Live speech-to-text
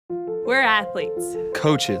We're athletes,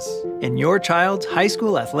 coaches, and your child's high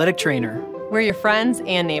school athletic trainer. We're your friends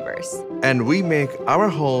and neighbors. And we make our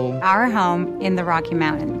home in the Rocky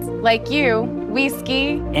Mountains. Like you, we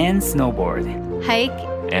ski and snowboard, hike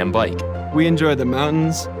and bike. We enjoy the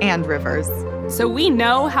mountains and rivers. So we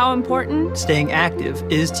know how important staying active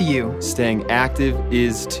is to you. Staying active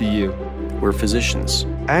is to you. We're physicians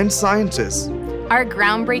and scientists. Our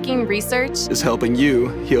groundbreaking research is helping you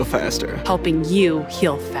heal faster. Helping you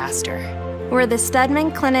heal faster. We're the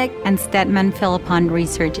Steadman Clinic and Steadman Philippon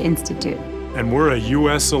Research Institute. And we're a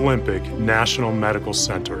U.S. Olympic National Medical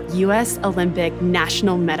Center. U.S. Olympic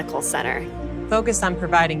National Medical Center. Focused on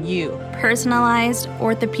providing you personalized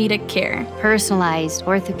orthopedic care. Personalized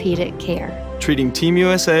orthopedic care. Treating Team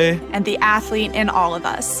USA and the athlete in all of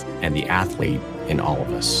us. And the athlete in all of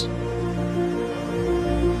us.